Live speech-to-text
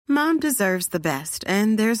Mom deserves the best,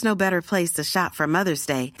 and there's no better place to shop for Mother's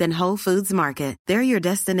Day than Whole Foods Market. They're your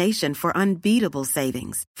destination for unbeatable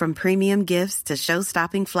savings, from premium gifts to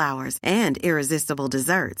show-stopping flowers and irresistible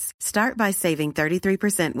desserts. Start by saving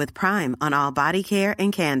 33% with Prime on all body care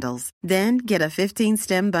and candles. Then get a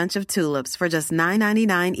 15-stem bunch of tulips for just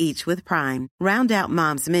 $9.99 each with Prime. Round out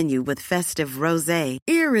Mom's menu with festive rosé,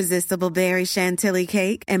 irresistible berry chantilly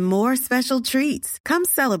cake, and more special treats. Come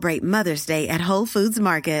celebrate Mother's Day at Whole Foods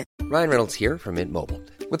Market. Ryan Reynolds here from Mint Mobile.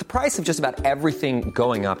 With the price of just about everything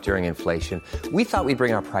going up during inflation, we thought we'd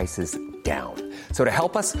bring our prices down. So to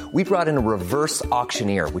help us, we brought in a reverse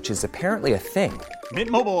auctioneer, which is apparently a thing. Mint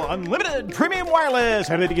Mobile Unlimited Premium Wireless.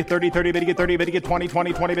 How to get 30, 30, bit to get 30, bit to get 20,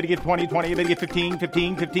 20, 20, bit to get 20, 20, bit to get 15,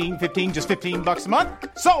 15, 15, 15, just $15 a month?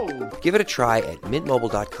 Sold! Give it a try at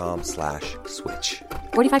mintmobile.com/switch.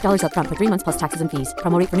 $45 up front for 3 months plus taxes and fees.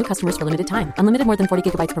 Promo rate for new customers for limited time. Unlimited more than 40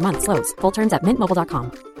 gigabytes per month. Slows full terms at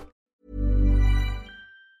mintmobile.com.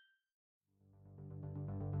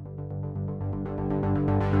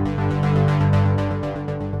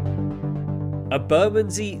 A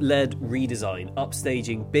Bermondsey-led redesign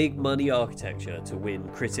upstaging big money architecture to win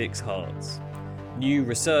critics' hearts. New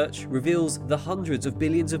research reveals the hundreds of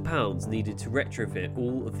billions of pounds needed to retrofit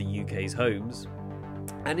all of the UK's homes.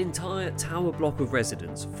 An entire tower block of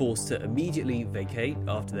residents forced to immediately vacate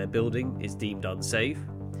after their building is deemed unsafe.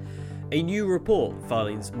 A new report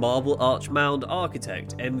finds Marble Arch Mound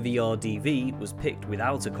architect MVRDV was picked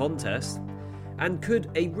without a contest. And could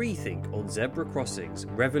a rethink on zebra crossings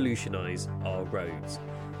revolutionise our roads?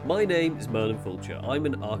 My name is Merlin Fulcher, I'm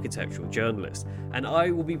an architectural journalist, and I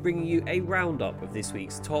will be bringing you a roundup of this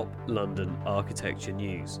week's top London architecture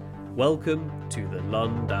news. Welcome to the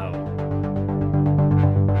Lundown.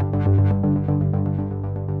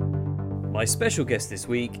 My special guest this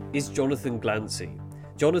week is Jonathan Glancy.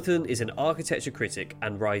 Jonathan is an architecture critic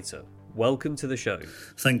and writer. Welcome to the show.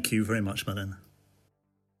 Thank you very much, Merlin.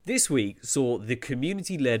 This week saw the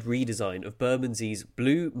community-led redesign of Bermondsey's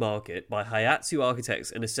Blue Market by Hayatsu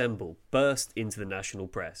Architects and Assemble burst into the national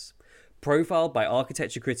press. Profiled by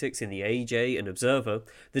architecture critics in the AJ and Observer,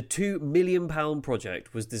 the £2 million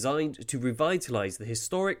project was designed to revitalise the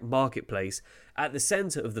historic marketplace at the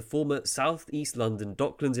centre of the former South East London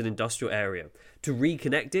Docklands and Industrial area, to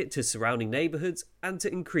reconnect it to surrounding neighbourhoods and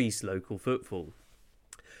to increase local footfall.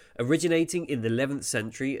 Originating in the 11th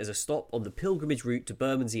century as a stop on the pilgrimage route to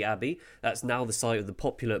Bermondsey Abbey, that's now the site of the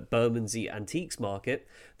popular Bermondsey Antiques Market,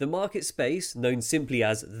 the market space, known simply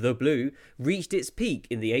as The Blue, reached its peak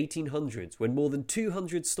in the 1800s when more than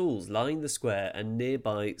 200 stalls lined the square and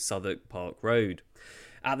nearby Southwark Park Road.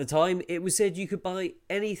 At the time, it was said you could buy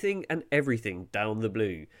anything and everything down the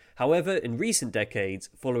Blue. However, in recent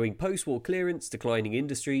decades, following post-war clearance, declining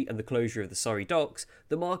industry and the closure of the Surrey docks,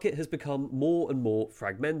 the market has become more and more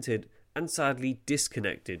fragmented and sadly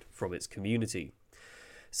disconnected from its community.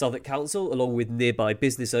 Southwark Council, along with nearby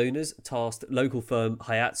business owners, tasked local firm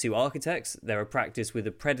Hayatsu Architects. They're a practice with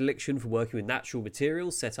a predilection for working with natural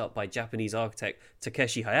materials set up by Japanese architect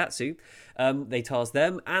Takeshi Hayatsu. They tasked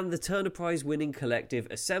them and the Turner Prize winning collective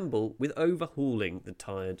Assemble with overhauling the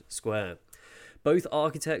tired square. Both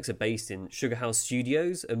architects are based in Sugar House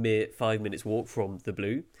Studios, a mere 5 minutes walk from the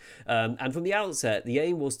Blue. And from the outset, the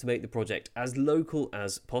aim was to make the project as local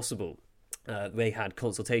as possible. They had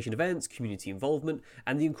consultation events, community involvement,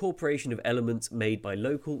 and the incorporation of elements made by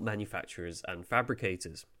local manufacturers and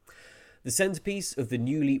fabricators. The centrepiece of the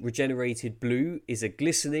newly regenerated Blue is a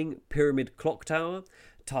glistening pyramid clock tower,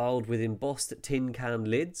 tiled with embossed tin can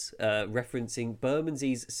lids, referencing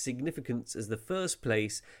Bermondsey's significance as the first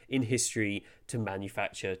place in history to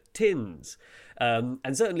manufacture tins.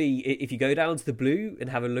 And certainly, if you go down to the Blue and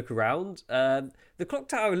have a look around, the clock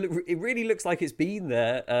tower, it really looks like it's been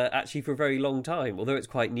there actually for a very long time. Although it's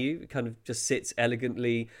quite new, it kind of just sits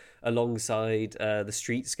elegantly alongside the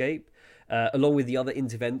streetscape. Along with the other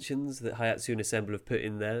interventions that Hayatsu and Assemble have put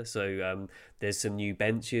in there. So there's some new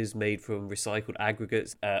benches made from recycled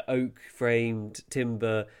aggregates, oak-framed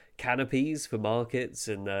timber canopies for markets,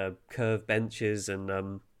 and curved benches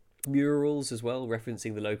and murals as well,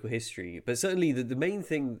 referencing the local history. But certainly the main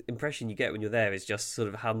impression you get when you're there is just sort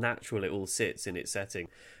of how natural it all sits in its setting.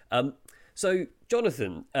 So,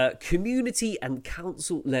 Jonathan, community and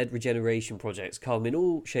council-led regeneration projects come in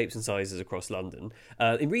all shapes and sizes across London.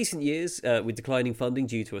 In recent years, with declining funding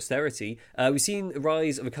due to austerity, we've seen a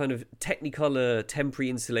rise of a kind of technicolor temporary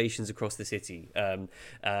installations across the city,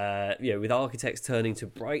 with architects turning to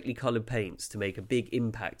brightly coloured paints to make a big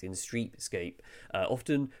impact in streetscape,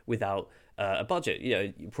 often without a budget.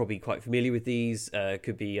 You're probably quite familiar with these.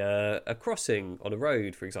 Could be a crossing on a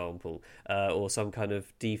road, for example, or some kind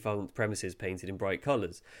of defunct premises painted in bright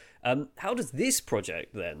colours. How does this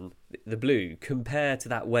project then, the Blue, compare to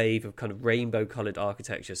that wave of kind of rainbow-coloured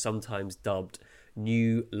architecture, sometimes dubbed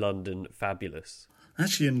New London Fabulous? I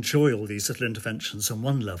actually enjoy all these little interventions on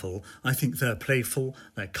one level. I think they're playful,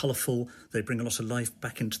 they're colourful, they bring a lot of life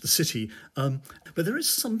back into the city. But there is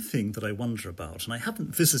something that I wonder about, and I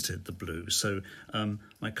haven't visited the Blue, so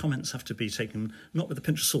my comments have to be taken not with a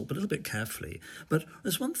pinch of salt, but a little bit carefully. But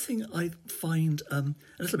there's one thing I find a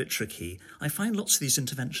little bit tricky. I find lots of these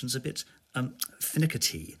interventions a bit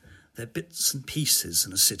finicky. They're bits and pieces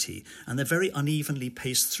in a city, and they're very unevenly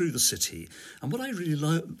paced through the city. And what I really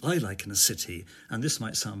I like in a city, and this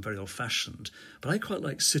might sound very old-fashioned, but I quite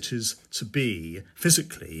like cities to be,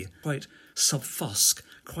 physically, quite subfusc,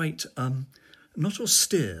 quite not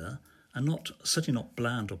austere, and certainly not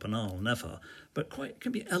bland or banal, never, but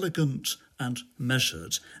can be elegant and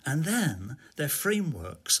measured. And then they're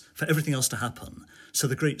frameworks for everything else to happen. So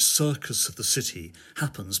the great circus of the city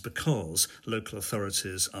happens because local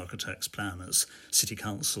authorities, architects, planners, city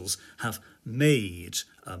councils have made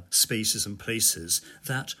spaces and places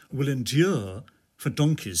that will endure for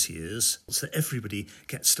donkey's years, so that everybody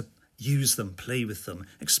gets to use them, play with them,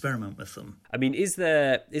 experiment with them. I mean, is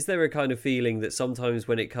there a kind of feeling that sometimes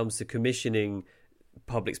when it comes to commissioning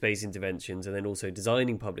public space interventions and then also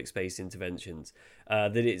designing public space interventions,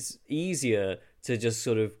 that it's easier to just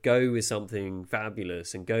sort of go with something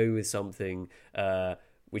fabulous and go with something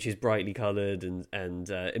which is brightly coloured and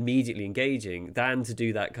immediately engaging than to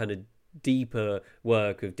do that kind of deeper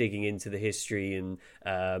work of digging into the history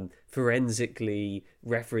and forensically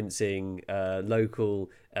referencing local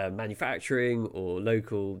manufacturing or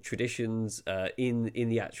local traditions in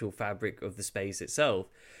the actual fabric of the space itself.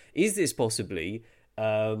 Is this possibly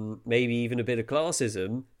maybe even a bit of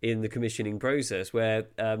classism in the commissioning process, where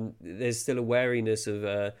there's still a wariness of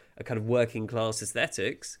a kind of working class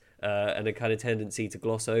aesthetics and a kind of tendency to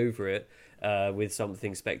gloss over it with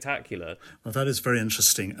something spectacular? Well, that is very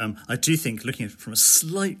interesting. I do think, looking at it from a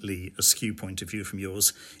slightly askew point of view from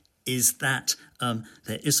yours, is that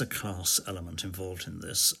there is a class element involved in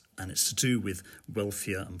this, and it's to do with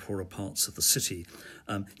wealthier and poorer parts of the city.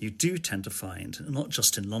 You do tend to find, not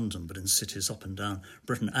just in London, but in cities up and down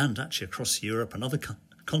Britain and actually across Europe and other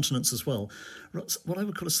continents as well, what I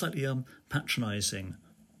would call a slightly patronising,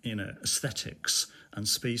 aesthetics and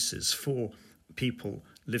spaces for people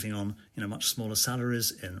living on, much smaller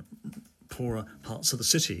salaries in poorer parts of the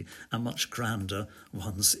city and much grander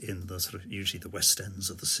ones in the sort of usually the West Ends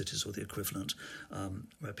of the cities or the equivalent,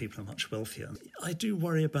 where people are much wealthier. I do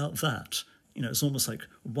worry about that. It's almost like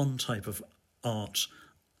one type of art,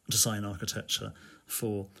 design, architecture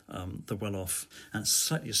for the well-off, and it's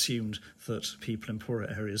slightly assumed that people in poorer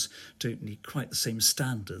areas don't need quite the same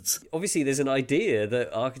standards. Obviously, there's an idea that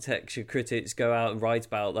architecture critics go out and write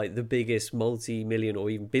about like the biggest multi-million or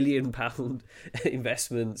even billion-pound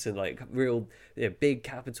investments and like real big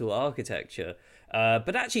capital architecture.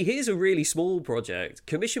 But actually, here's a really small project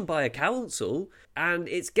commissioned by a council, and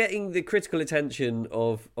it's getting the critical attention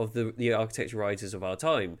of the architecture writers of our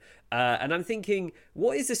time. And I'm thinking,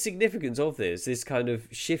 what is the significance of this kind of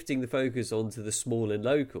shifting the focus onto the small and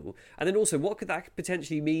local? And then also, what could that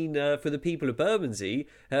potentially mean for the people of Bermondsey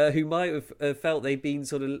who might have felt they've been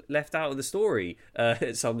sort of left out of the story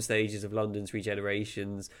at some stages of London's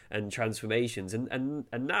regenerations and transformations, and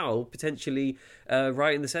now potentially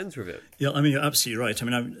right in the centre of it? Yeah, I mean, you're absolutely right. I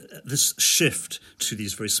mean, this shift to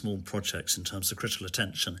these very small projects in terms of critical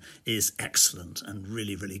attention is excellent and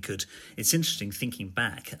really, really good. It's interesting thinking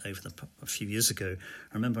back over a few years ago.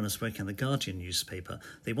 I remember when I was working on the Guardian newspaper,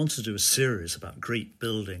 they wanted to do a series about great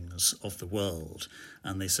buildings of the world,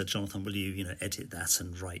 and they said, Jonathan, will you, edit that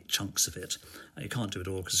and write chunks of it? You can't do it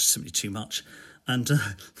all because it's simply too much. And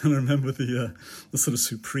I remember the sort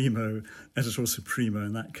of editorial supremo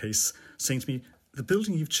in that case, saying to me, the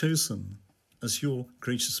building you've chosen as your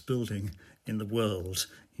greatest building in the world,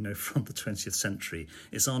 from the 20th century,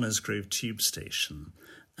 is Arnos Grove Tube Station.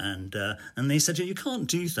 And they said, you can't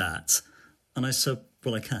do that. And I said,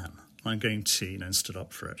 well, I can. I'm going to, and stood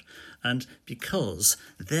up for it. And because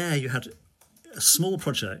there you had a small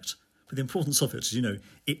project, but the importance of it is,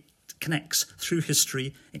 it connects through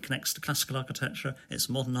history, it connects to classical architecture, it's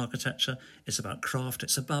modern architecture, it's about craft,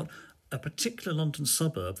 it's about a particular London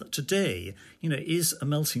suburb that today, is a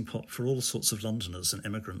melting pot for all sorts of Londoners and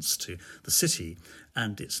immigrants to the city,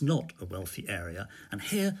 and it's not a wealthy area. And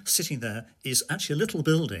here, sitting there, is actually a little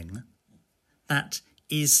building that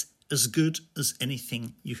is as good as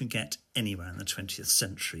anything you can get anywhere in the 20th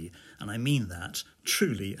century. And I mean that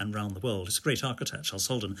truly and round the world. He's a great architect, Charles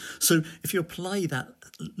Holden. So if you apply that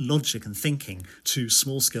logic and thinking to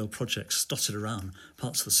small-scale projects dotted around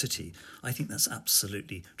parts of the city, I think that's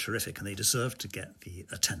absolutely terrific, and they deserve to get the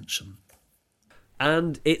attention.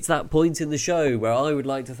 And it's that point in the show where I would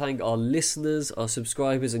like to thank our listeners, our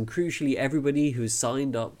subscribers, and crucially everybody who has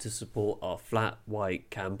signed up to support our Flat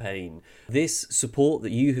White campaign. This support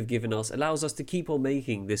that you have given us allows us to keep on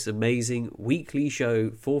making this amazing weekly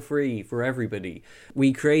show for free for everybody.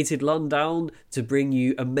 We created Lundown to bring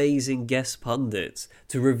you amazing guest pundits,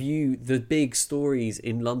 to review the big stories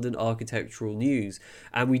in London architectural news.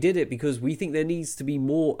 And we did it because we think there needs to be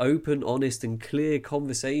more open, honest and clear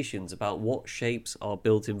conversations about what shapes our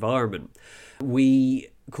built environment. We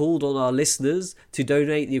called on our listeners to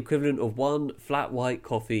donate the equivalent of one Flat White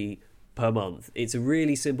coffee per month. It's a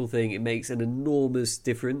really simple thing. It makes an enormous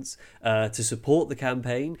difference. To support the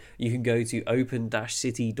campaign, you can go to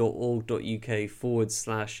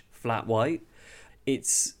open-city.org.uk/flatwhite.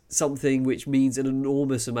 It's something which means an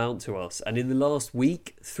enormous amount to us. And in the last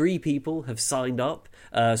week, 3 people have signed up.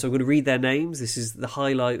 So I'm going to read their names. This is the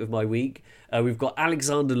highlight of my week. We've got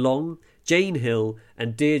Alexander Long, Jane Hill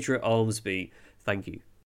and Deirdre Armsby. Thank you.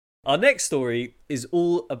 Our next story is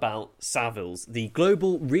all about Savills, the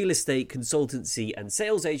global real estate consultancy and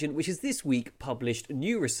sales agent, which has this week published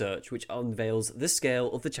new research which unveils the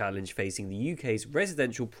scale of the challenge facing the UK's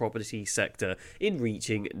residential property sector in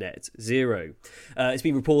reaching net zero. It's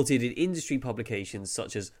been reported in industry publications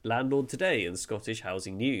such as Landlord Today and Scottish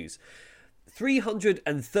Housing News.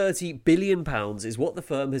 £330 billion is what the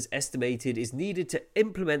firm has estimated is needed to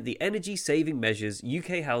implement the energy-saving measures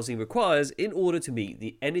UK housing requires in order to meet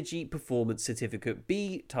the Energy Performance Certificate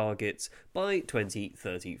B targets by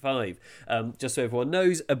 2035. Just so everyone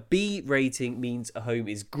knows, a B rating means a home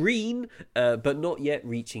is green, but not yet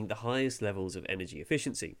reaching the highest levels of energy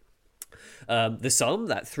efficiency. The sum,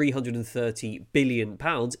 that £330 billion,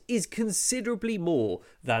 is considerably more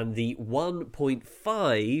than the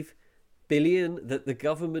 £1.5 billion that the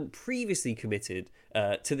government previously committed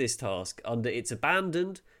to this task under its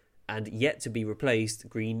abandoned and yet to be replaced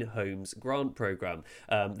Green Homes Grant Programme.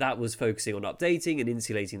 That was focusing on updating and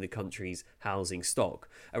insulating the country's housing stock,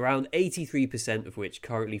 around 83% of which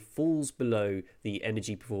currently falls below the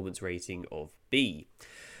energy performance rating of B.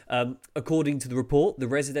 According to the report, the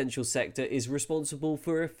residential sector is responsible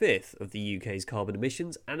for 1/5 of the UK's carbon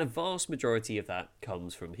emissions, and a vast majority of that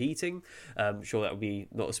comes from heating. I'm sure that would be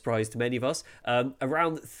not a surprise to many of us.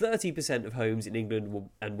 Around 30% of homes in England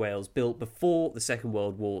and Wales built before the Second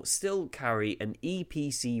World War still carry an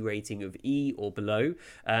EPC rating of E or below,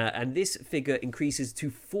 and this figure increases to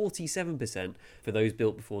 47% for those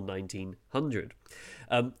built before 1900.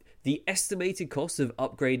 The estimated cost of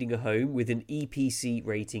upgrading a home with an EPC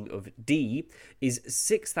rating of D is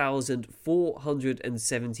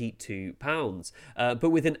 £6,472,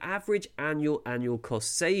 but with an average annual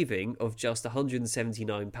cost saving of just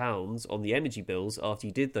 £179 on the energy bills after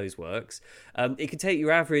you did those works, it could take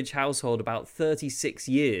your average household about 36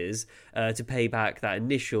 years to pay back that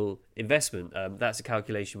initial investment. That's a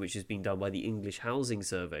calculation which has been done by the English Housing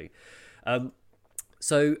Survey.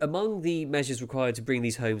 So among the measures required to bring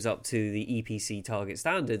these homes up to the EPC target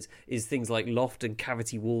standards is things like loft and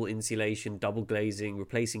cavity wall insulation, double glazing,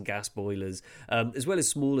 replacing gas boilers, as well as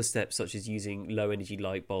smaller steps such as using low energy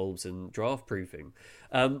light bulbs and draft proofing.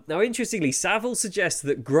 Now, interestingly, Savills suggests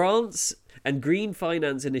that grants and green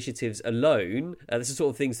finance initiatives alone, this is sort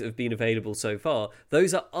of things that have been available so far,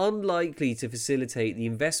 those are unlikely to facilitate the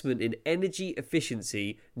investment in energy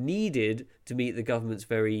efficiency needed to meet the government's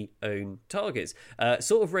very own targets.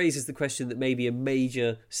 Sort of raises the question that maybe a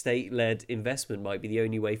major state-led investment might be the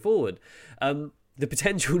only way forward. The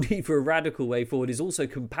potential need for a radical way forward is also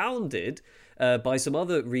compounded by some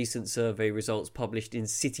other recent survey results published in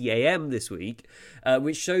City AM this week,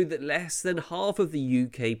 which showed that less than half of the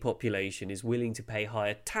UK population is willing to pay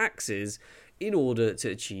higher taxes in order to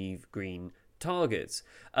achieve green targets.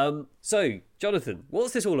 So, Jonathan,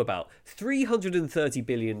 what's this all about? £330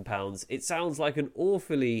 billion. It sounds like an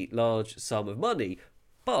awfully large sum of money,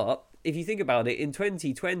 but if you think about it, in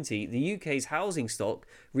 2020, the UK's housing stock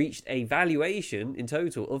reached a valuation in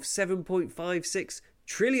total of £7.56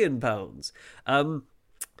 trillion. And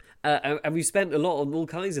we've spent a lot on all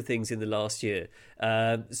kinds of things in the last year.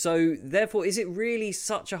 So therefore, is it really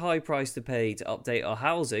such a high price to pay to update our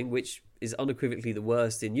housing, which is unequivocally the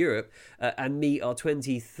worst in Europe, and meet our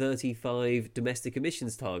 2035 domestic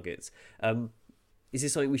emissions targets? Is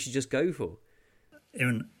this something we should just go for?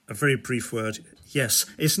 In a very brief word, yes.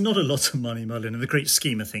 It's not a lot of money, Merlin. In the great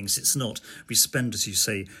scheme of things, it's not. We spend, as you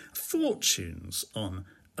say, fortunes on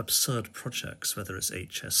absurd projects, whether it's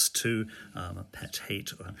HS2, Pet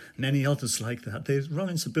Hate, or many others like that. They run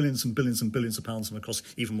into billions and billions and billions of pounds, and of course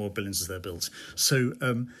even more billions as they're built. So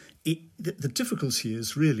the difficulty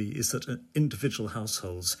is that individual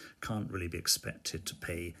households can't really be expected to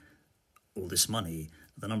pay all this money.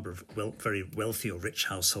 The number of very wealthy or rich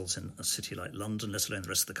households in a city like London, let alone the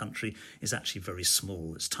rest of the country, is actually very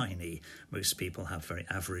small. It's tiny. Most people have very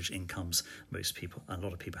average incomes. A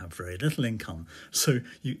lot of people have very little income. So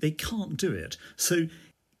they can't do it. So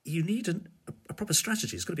you need a proper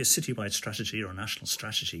strategy. It's got to be a citywide strategy or a national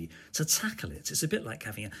strategy to tackle it. It's a bit like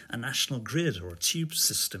having a national grid or a tube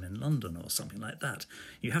system in London or something like that.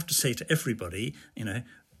 You have to say to everybody,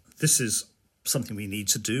 this is something we need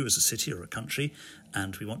to do as a city or a country,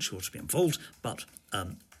 and we want you all to be involved, but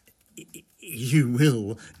you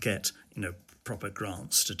will get, proper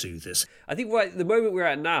grants to do this. I think right at the moment we're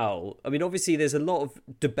at now, I mean, obviously there's a lot of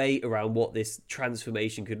debate around what this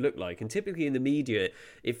transformation could look like, and typically in the media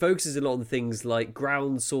it focuses a lot on things like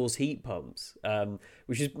ground source heat pumps,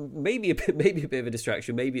 which is maybe a bit of a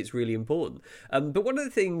distraction. Maybe it's really important, but one of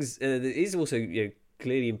the things that is also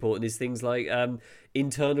clearly important is things like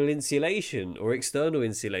internal insulation or external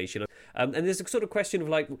insulation, and there's a sort of question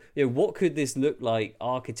of what could this look like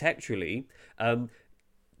architecturally?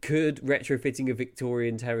 Could retrofitting a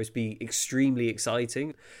Victorian terrace be extremely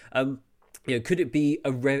exciting? Could it be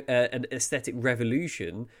an aesthetic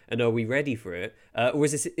revolution, and are we ready for it? Or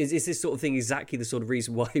is this sort of thing exactly the sort of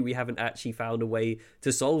reason why we haven't actually found a way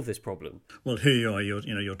to solve this problem? Well, here you are.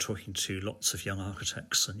 You're talking to lots of young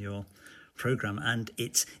architects in your programme, and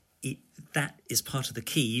that is part of the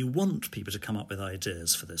key. You want people to come up with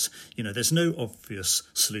ideas for this. There's no obvious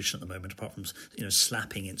solution at the moment apart from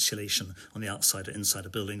slapping insulation on the outside or inside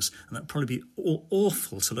of buildings, and that'd probably be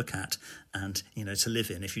awful to look at and to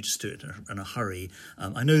live in if you just do it in a hurry.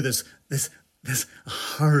 I know there's a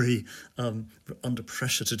hurry under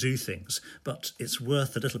pressure to do things, but it's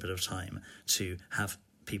worth a little bit of time to have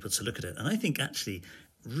people to look at it. And I think actually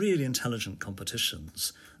really intelligent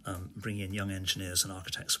competitions bringing in young engineers and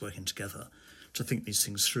architects working together to think these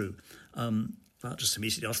things through. About just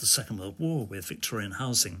immediately after the Second World War with Victorian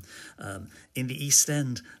housing, in the East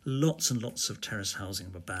End, lots and lots of terraced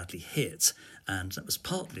housing were badly hit, and that was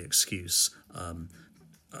partly excuse,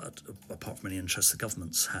 apart from any interest the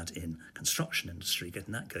governments had in construction industry,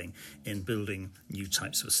 getting that going, in building new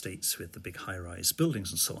types of estates with the big high-rise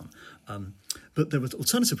buildings and so on. But there were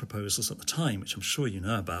alternative proposals at the time, which I'm sure you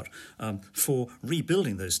know about, for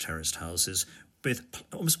rebuilding those terraced houses with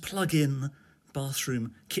almost plug-in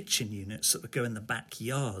bathroom kitchen units that would go in the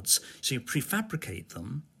backyards. So you prefabricate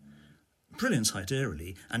them, brilliant idea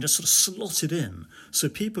really, and just sort of slot it in so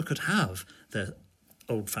people could have their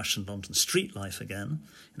old-fashioned London street life again.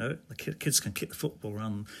 The kids can kick the football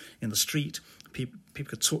around in the street. People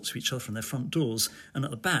could talk to each other from their front doors, and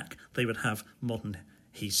at the back they would have modern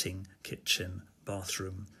heating, kitchen,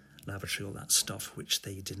 bathroom, lavatory, all that stuff which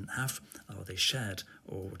they didn't have, or they shared,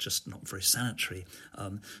 or just not very sanitary.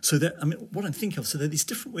 What I'm thinking of, so there are these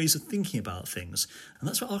different ways of thinking about things, and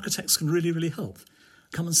that's where architects can really, really help.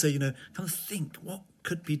 Come and say, come and think what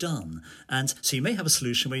could be done. And so you may have a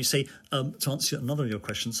solution where you say, to answer another of your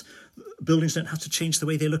questions, buildings don't have to change the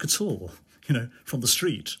way they look at all, from the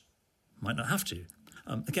street. Might not have to.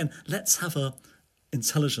 Again, let's have a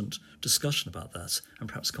intelligent discussion about that, and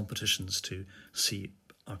perhaps competitions to see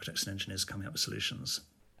architects and engineers coming up with solutions.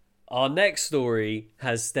 Our next story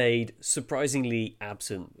has stayed surprisingly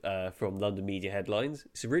absent from London media headlines.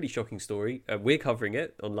 It's a really shocking story. We're covering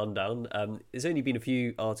it on Lundown. There's only been a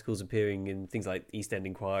few articles appearing in things like East End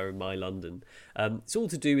Inquirer and My London. It's all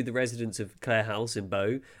to do with the residents of Clare House in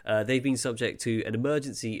Bow. They've been subject to an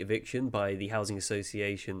emergency eviction by the housing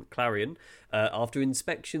association Clarion after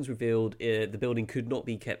inspections revealed the building could not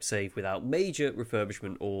be kept safe without major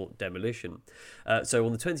refurbishment or demolition. So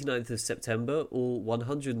on the 29th of September, all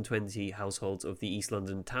 120 households of the East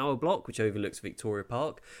London Tower block, which overlooks Victoria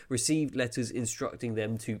Park, received letters instructing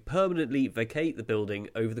them to permanently vacate the building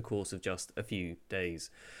over the course of just a few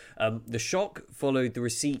days. The shock followed the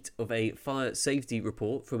receipt of a fire safety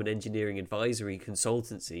report from an engineering advisory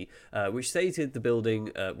consultancy, which stated the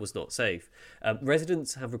building was not safe.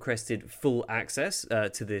 Residents have requested full access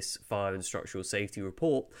to this fire and structural safety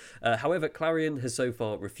report. However, Clarion has so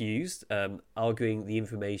far refused, arguing the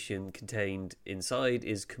information contained inside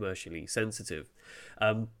is commercially sensitive.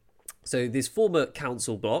 So this former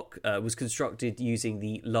council block was constructed using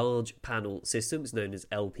the Large Panel Systems, known as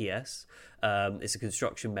LPS, It's a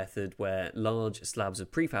construction method where large slabs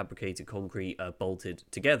of prefabricated concrete are bolted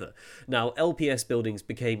together. Now, LPS buildings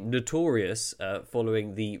became notorious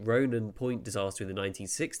following the Ronan Point disaster in the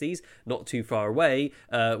 1960s, not too far away,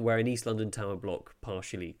 where an East London tower block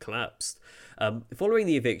partially collapsed. Following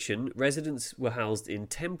the eviction, residents were housed in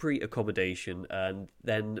temporary accommodation, and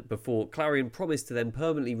then before Clarion promised to then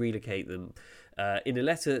permanently relocate them. In a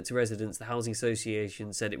letter to residents, the Housing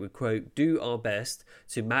Association said it would, quote, do our best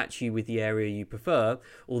to match you with the area you prefer,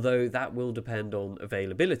 although that will depend on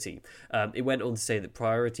availability. It went on to say that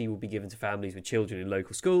priority will be given to families with children in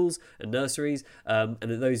local schools and nurseries, and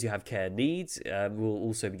that those who have care needs will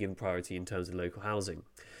also be given priority in terms of local housing.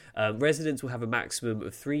 Residents will have a maximum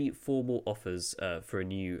of 3 formal offers for a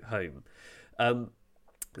new home.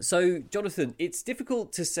 So, Jonathan, it's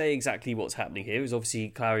difficult to say exactly what's happening here, as obviously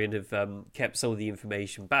Clarion have kept some of the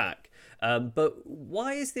information back. But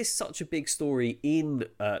why is this such a big story in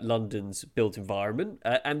London's built environment?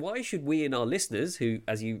 And why should we and our listeners, who,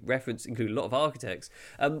 as you referenced, include a lot of architects,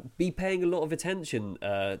 be paying a lot of attention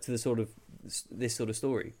to this sort of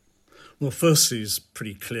story? Well, firstly, it's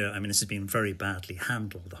pretty clear. I mean, this has been very badly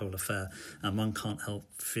handled, the whole affair, and one can't help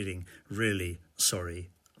feeling really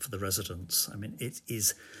sorry for the residents. I mean, it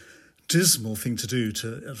is a dismal thing to do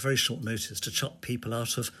to, at very short notice, to chuck people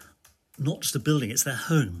out of not just a building, it's their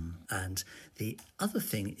home. And the other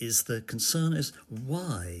thing is the concern is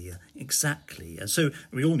why exactly. And so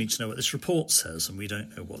we all need to know what this report says, and we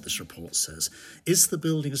don't know what this report says. Is the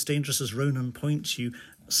building as dangerous as Ronan Point you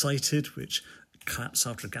cited, which collapsed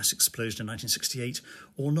after a gas explosion in 1968,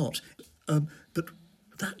 or not? But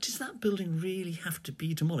does that building really have to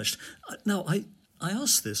be demolished? Now, I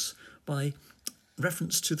asked this by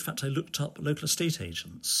reference to the fact I looked up local estate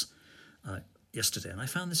agents yesterday, and I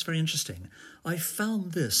found this very interesting. I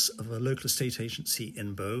found this of a local estate agency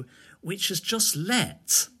in Bow, which has just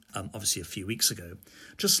let, obviously a few weeks ago,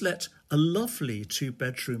 just let a lovely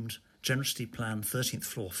 2-bedroomed, generously planned 13th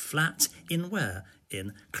floor flat in where?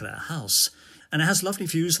 In Clare House. And it has lovely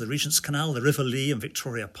views of the Regent's Canal, the River Lee and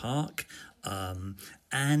Victoria Park,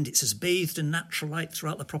 and it says bathed in natural light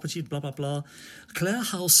throughout the property, blah, blah, blah. Clare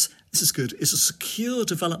House, this is good, is a secure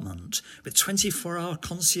development with 24-hour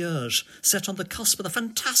concierge set on the cusp of the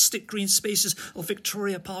fantastic green spaces of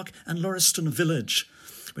Victoria Park and Lauriston Village,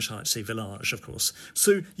 which I like to say village, of course.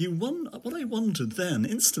 So what I wondered then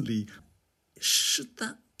instantly, should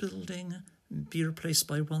that building be replaced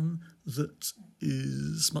by one that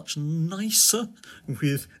is much nicer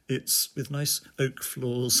with nice oak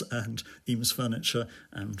floors and Eames furniture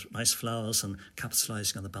and nice flowers and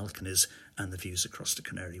capitalising on the balconies and the views across to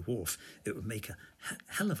Canary Wharf? It would make a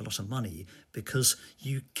hell of a lot of money, because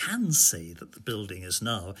you can say that the building is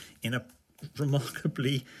now in a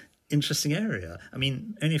remarkably interesting area. I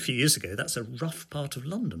mean, only a few years ago, that's a rough part of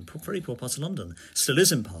London, very poor part of London. Still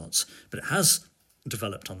is in parts, but it has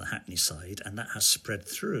developed on the Hackney side, and that has spread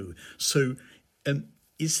through. So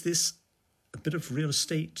is this a bit of real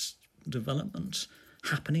estate development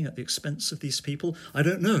happening at the expense of these people? I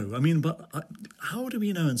don't know. I mean, but how do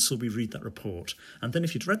we know until we read that report? And then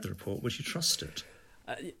if you'd read the report, would you trust it?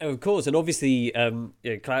 Of course, and obviously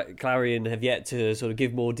Clarion have yet to sort of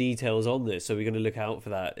give more details on this, so we're going to look out for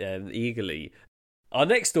that eagerly. Our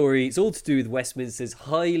next story is all to do with Westminster's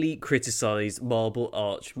highly criticised Marble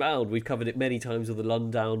Arch Mound. We've covered it many times on the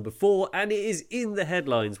Lundown before, and it is in the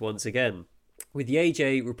headlines once again, with the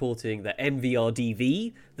AJ reporting that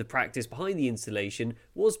MVRDV, the practice behind the installation,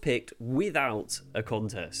 was picked without a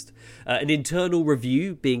contest. An internal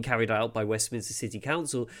review being carried out by Westminster City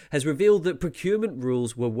Council has revealed that procurement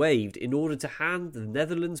rules were waived in order to hand the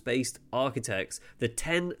Netherlands-based architects the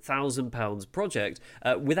 £10,000 project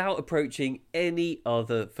without approaching any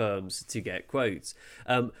other firms to get quotes.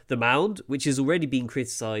 The mound, which has already been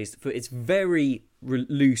criticised for its very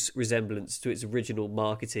loose resemblance to its original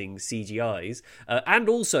marketing CGIs, and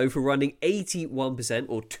also for running 81%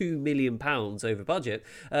 or £2 million over budget,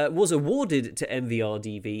 was awarded to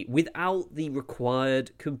MVRDV without the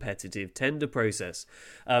required competitive tender process.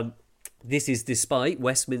 This is despite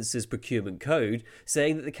Westminster's procurement code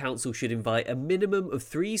saying that the council should invite a minimum of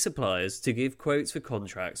 3 suppliers to give quotes for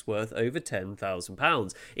contracts worth over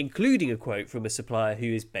 £10,000, including a quote from a supplier who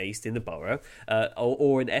is based in the borough,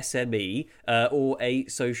 or an SME, or a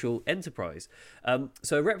social enterprise.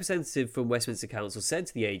 So a representative from Westminster Council said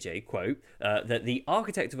to the AJ, quote, that the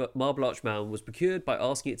architect of Marble Arch Mound was procured by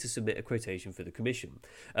asking it to submit a quotation for the commission.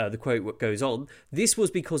 The quote goes on, "This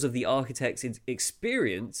was because of the architect's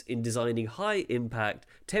experience in designing combining high-impact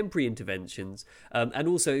temporary interventions and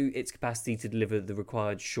also its capacity to deliver the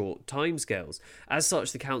required short timescales. As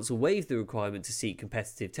such, the council waived the requirement to seek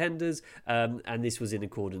competitive tenders, and this was in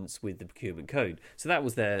accordance with the procurement code. So that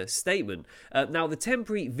was their statement. Now, the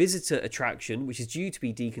temporary visitor attraction, which is due to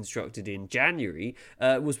be deconstructed in January,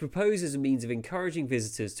 was proposed as a means of encouraging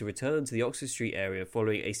visitors to return to the Oxford Street area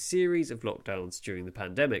following a series of lockdowns during the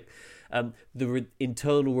pandemic. The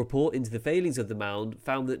internal report into the failings of the mound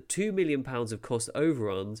found that £2 million of cost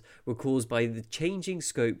overruns were caused by the changing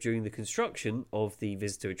scope during the construction of the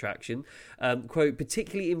visitor attraction, quote,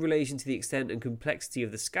 particularly in relation to the extent and complexity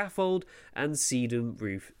of the scaffold and sedum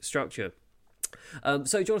roof structure.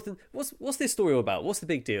 So, Jonathan, what's this story all about? What's the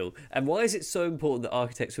big deal? And why is it so important that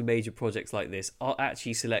architects for major projects like this are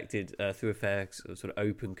actually selected through a fair, sort of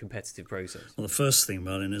open, competitive process? Well, the first thing,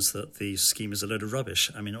 Merlin, is that the scheme is a load of rubbish.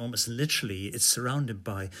 I mean, almost literally, it's surrounded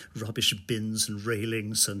by rubbish bins and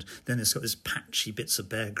railings, and then it's got these patchy bits of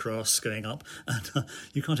bare grass going up. And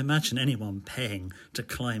you can't imagine anyone paying to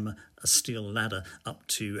climb a steel ladder up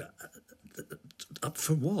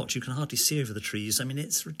for what? You can hardly see over the trees. I mean,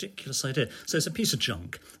 it's a ridiculous idea. So it's a piece of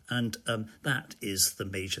junk, and that is the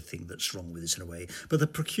major thing that's wrong with it in a way. But the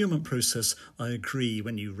procurement process, I agree,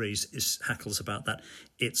 when you raise hackles about that,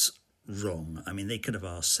 it's wrong. I mean, they could have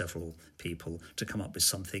asked several people to come up with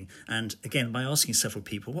something. And again, by asking several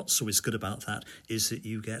people, what's always good about that is that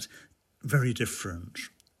you get very different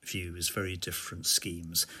views, very different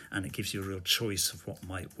schemes, and it gives you a real choice of what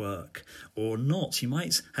might work or not. You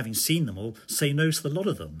might, having seen them all, say no to a lot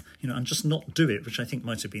of them, and just not do it, which I think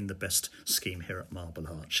might have been the best scheme here at Marble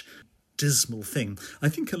Arch. Dismal thing. I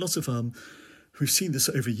think a lot of we've seen this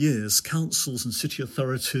over years. Councils and city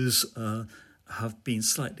authorities have been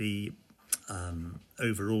slightly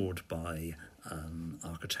overawed by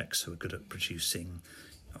architects who are good at producing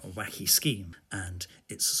a wacky scheme, and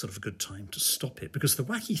it's sort of a good time to stop it, because the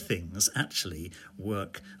wacky things actually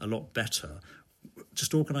work a lot better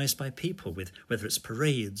just organised by people, with whether it's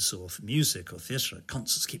parades or music or theatre,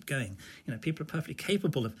 concerts keep going. People are perfectly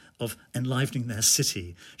capable of enlivening their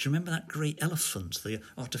city. Do you remember that great elephant, the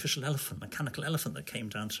artificial elephant, mechanical elephant that came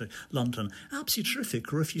down to London? Absolutely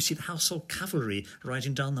terrific. Or if you see the Household Cavalry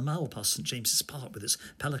riding down the Mall past St James's Park with its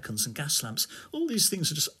pelicans and gas lamps, all these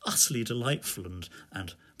things are just utterly delightful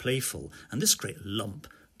and playful. And this great lump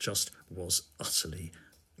just was utterly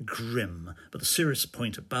grim. But the serious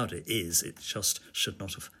point about it is it just should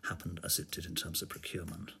not have happened as it did in terms of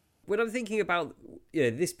procurement. When I'm thinking about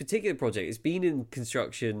this particular project, it's been in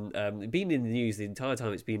construction, been in the news the entire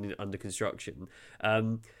time it's been under construction.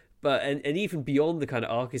 But even beyond the kind of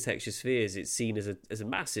architecture spheres, it's seen as a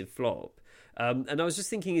massive flop. And I was just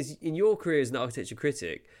thinking, in your career as an architecture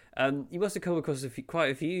critic, you must have come across quite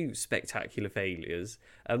a few spectacular failures.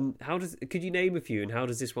 Could you name a few, and how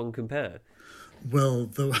does this one compare? Well,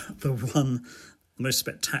 the one most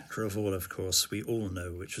spectacular of all, of course, we all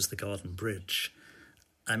know, which was the Garden Bridge.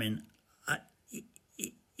 I mean,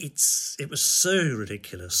 it was so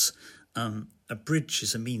ridiculous. A bridge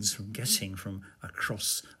is a means from getting from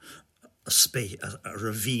across a space, a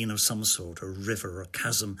ravine of some sort, a river or a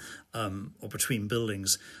chasm, or between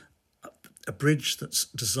buildings. A bridge that's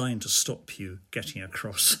designed to stop you getting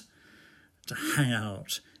across, to hang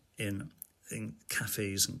out in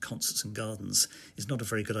cafes and concerts and gardens, is not a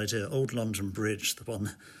very good idea. Old London Bridge,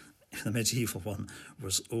 the medieval one,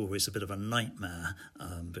 was always a bit of a nightmare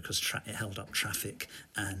because it held up traffic,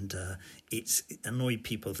 and it annoyed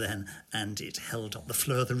people then, and it held up the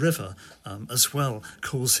flow of the river as well,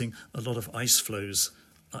 causing a lot of ice flows.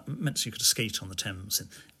 It meant you could skate on the Thames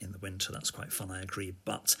in the winter. That's quite fun, I agree.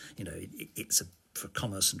 But, it's for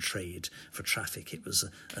commerce and trade, for traffic, it was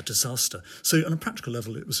a disaster. So on a practical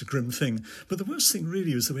level, it was a grim thing. But the worst thing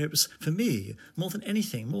really was the way it was, for me, more than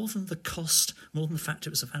anything, more than the cost, more than the fact it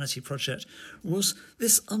was a vanity project, was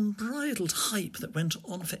this unbridled hype that went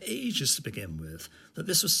on for ages to begin with, that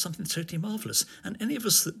this was something totally marvellous. And any of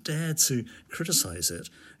us that dared to criticise it,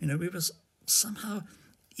 we were somehow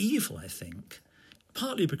evil, I think.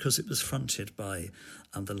 Partly because it was fronted by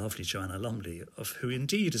the lovely Joanna Lumley, of who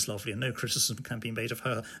indeed is lovely, and no criticism can be made of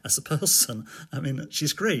her as a person. I mean,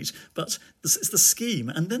 she's great, but it's the scheme,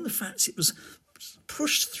 and then the fact it was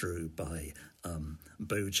pushed through by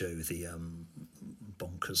Bojo, the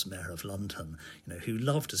bonkers mayor of London, who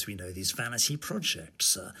loved, as we know, these vanity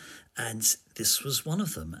projects, and this was one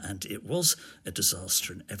of them, and it was a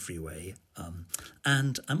disaster in every way.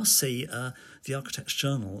 And I must say, the Architects'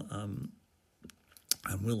 Journal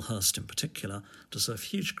and Will Hurst in particular deserve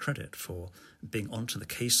huge credit for being onto the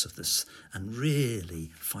case of this and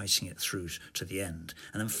really fighting it through to the end.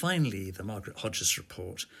 And then finally, the Margaret Hodges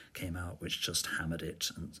report came out, which just hammered it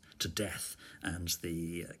to death, and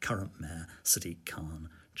the current mayor, Sadiq Khan,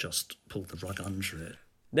 just pulled the rug under it.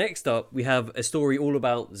 Next up, we have a story all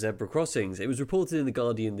about zebra crossings. It was reported in The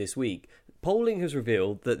Guardian this week. Polling has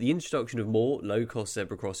revealed that the introduction of more low-cost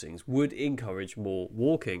zebra crossings would encourage more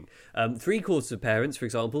walking. 3/4 of parents, for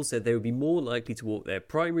example, said they would be more likely to walk their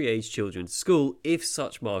primary-age children to school if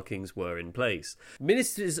such markings were in place.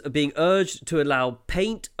 Ministers are being urged to allow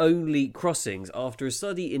paint-only crossings after a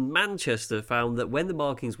study in Manchester found that when the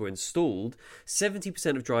markings were installed,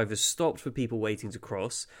 70% of drivers stopped for people waiting to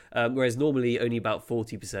cross, whereas normally only about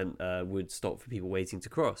 40% would stop for people waiting to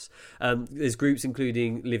cross. There's groups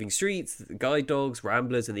including Living Streets, Guide Dogs,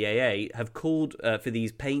 Ramblers and the AA have called for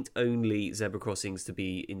these paint-only zebra crossings to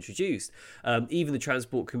be introduced. Even the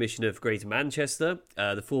Transport Commissioner for Greater Manchester,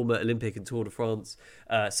 the former Olympic and Tour de France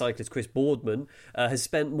cyclist Chris Boardman, has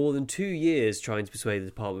spent more than 2 years trying to persuade the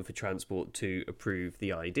Department for Transport to approve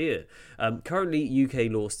the idea. Currently, UK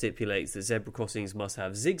law stipulates that zebra crossings must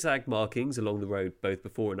have zigzag markings along the road both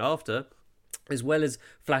before and after, as well as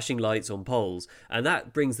flashing lights on poles, and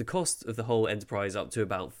that brings the cost of the whole enterprise up to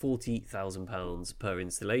about £40,000 per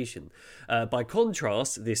installation. By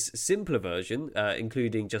contrast, this simpler version,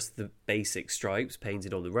 including just the basic stripes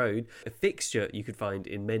painted on the road, a fixture you could find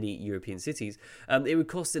in many European cities, it would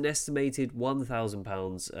cost an estimated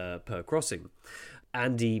 £1,000 per crossing.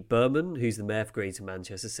 Andy Berman, who's the mayor for Greater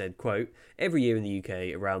Manchester, said, quote, "Every year in the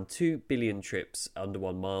UK, around 2 billion trips under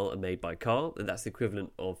 1 mile are made by car, and that's the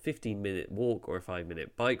equivalent of a 15-minute walk or a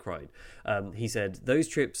 5-minute bike ride." He said, "Those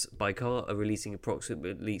trips by car are releasing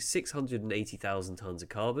approximately 680,000 tonnes of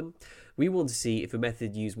carbon. We want to see if a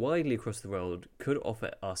method used widely across the world could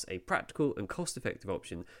offer us a practical and cost-effective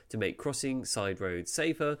option to make crossing side roads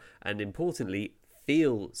safer and, importantly,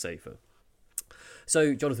 feel safer."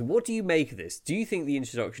 So, Jonathan, what do you make of this? Do you think the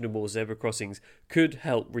introduction of more zebra crossings could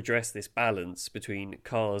help redress this balance between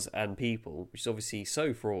cars and people, which is obviously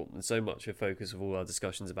so fraught and so much a focus of all our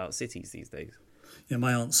discussions about cities these days? Yeah,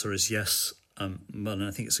 my answer is yes. Well,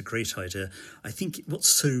 I think it's a great idea. I think what's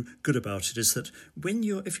so good about it is that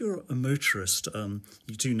if you're a motorist,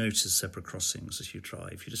 you do notice zebra crossings as you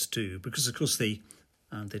drive. You just do, because of course they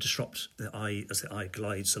disrupt the eye as the eye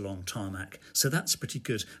glides along tarmac. So that's pretty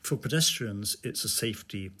good. For pedestrians, it's a safe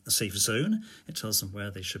zone. It tells them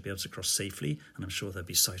where they should be able to cross safely, and I'm sure they'll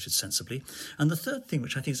be sighted sensibly. And the third thing,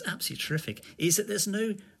 which I think is absolutely terrific, is that there's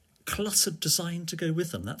no cluttered design to go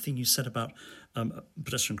with them. That thing you said about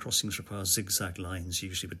pedestrian crossings require zigzag lines,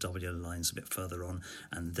 usually with double yellow lines a bit further on,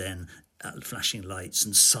 and then flashing lights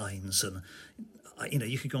and signs. And,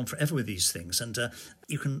 you could go on forever with these things. And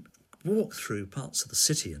you can walk through parts of the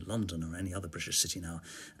city in London or any other British city now,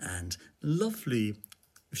 and lovely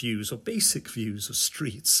views or basic views of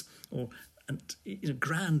streets and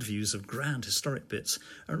grand views of grand historic bits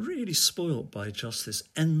are really spoilt by just this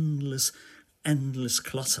endless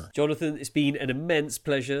clutter. Jonathan, it's been an immense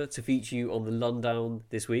pleasure to feature you on the Lundown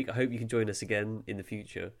this week. I hope you can join us again in the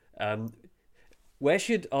future. Where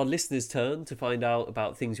should our listeners turn to find out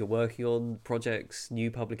about things you're working on, projects, new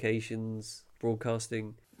publications,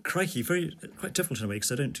 broadcasting? Crikey, quite difficult in a way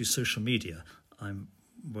because I don't do social media. I'm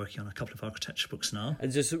working on a couple of architecture books now.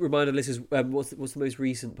 And just a reminder, listeners, what's the most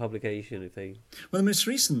recent publication? Well, the most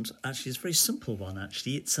recent actually is a very simple one.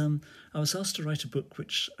 Actually, it's I was asked to write a book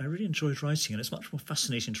which I really enjoyed writing, and it's much more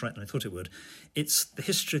fascinating to write than I thought it would. It's the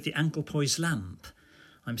history of the Anglepoise lamp.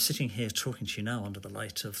 I'm sitting here talking to you now under the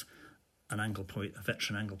light of a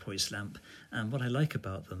veteran Anglepoise lamp, and what I like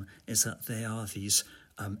about them is that they are these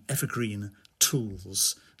evergreen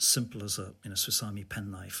tools, simple as a Swiss Army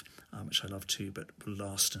penknife, which I love too, but will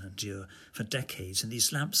last and endure for decades. And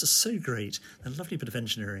these lamps are so great. They're a lovely bit of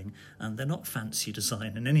engineering, and they're not fancy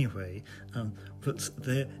design in any way, but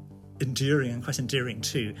they're enduring and quite endearing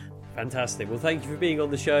too. Fantastic. Well, thank you for being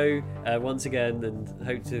on the show once again, and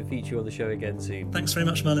hope to feature you on the show again soon. Thanks very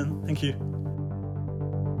much, Merlin. Thank you.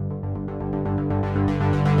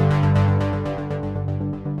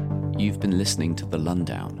 You've been listening to The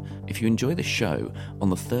Lundown. If you enjoy the show, on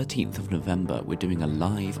the 13th of November, we're doing a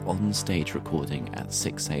live on-stage recording at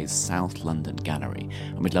 6A's South London Gallery,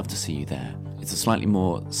 and we'd love to see you there. It's a slightly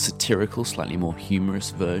more satirical, slightly more humorous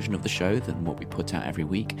version of the show than what we put out every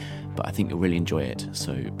week, but I think you'll really enjoy it,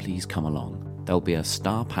 so please come along. There'll be a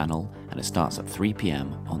star panel, and it starts at 3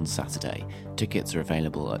 p.m. on Saturday. Tickets are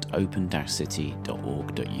available at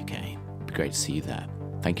open-city.org.uk. It'd be great to see you there.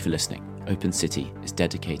 Thank you for listening. Open City is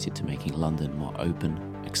dedicated to making London more open,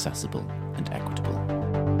 accessible and equitable.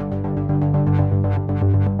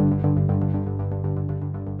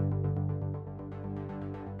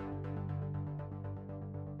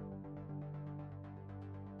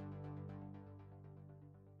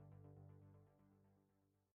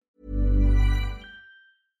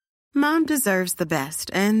 Mom deserves the best,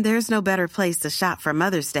 and there's no better place to shop for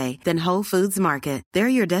Mother's Day than Whole Foods Market.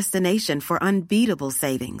 They're your destination for unbeatable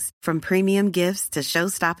savings, from premium gifts to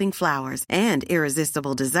show-stopping flowers and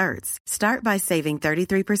irresistible desserts. Start by saving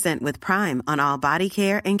 33% with Prime on all body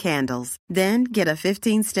care and candles. Then get a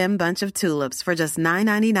 15-stem bunch of tulips for just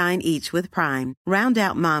 $9.99 each with Prime. Round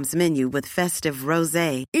out Mom's menu with festive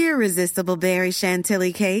rosé, irresistible berry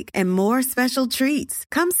chantilly cake, and more special treats.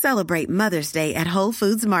 Come celebrate Mother's Day at Whole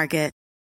Foods Market.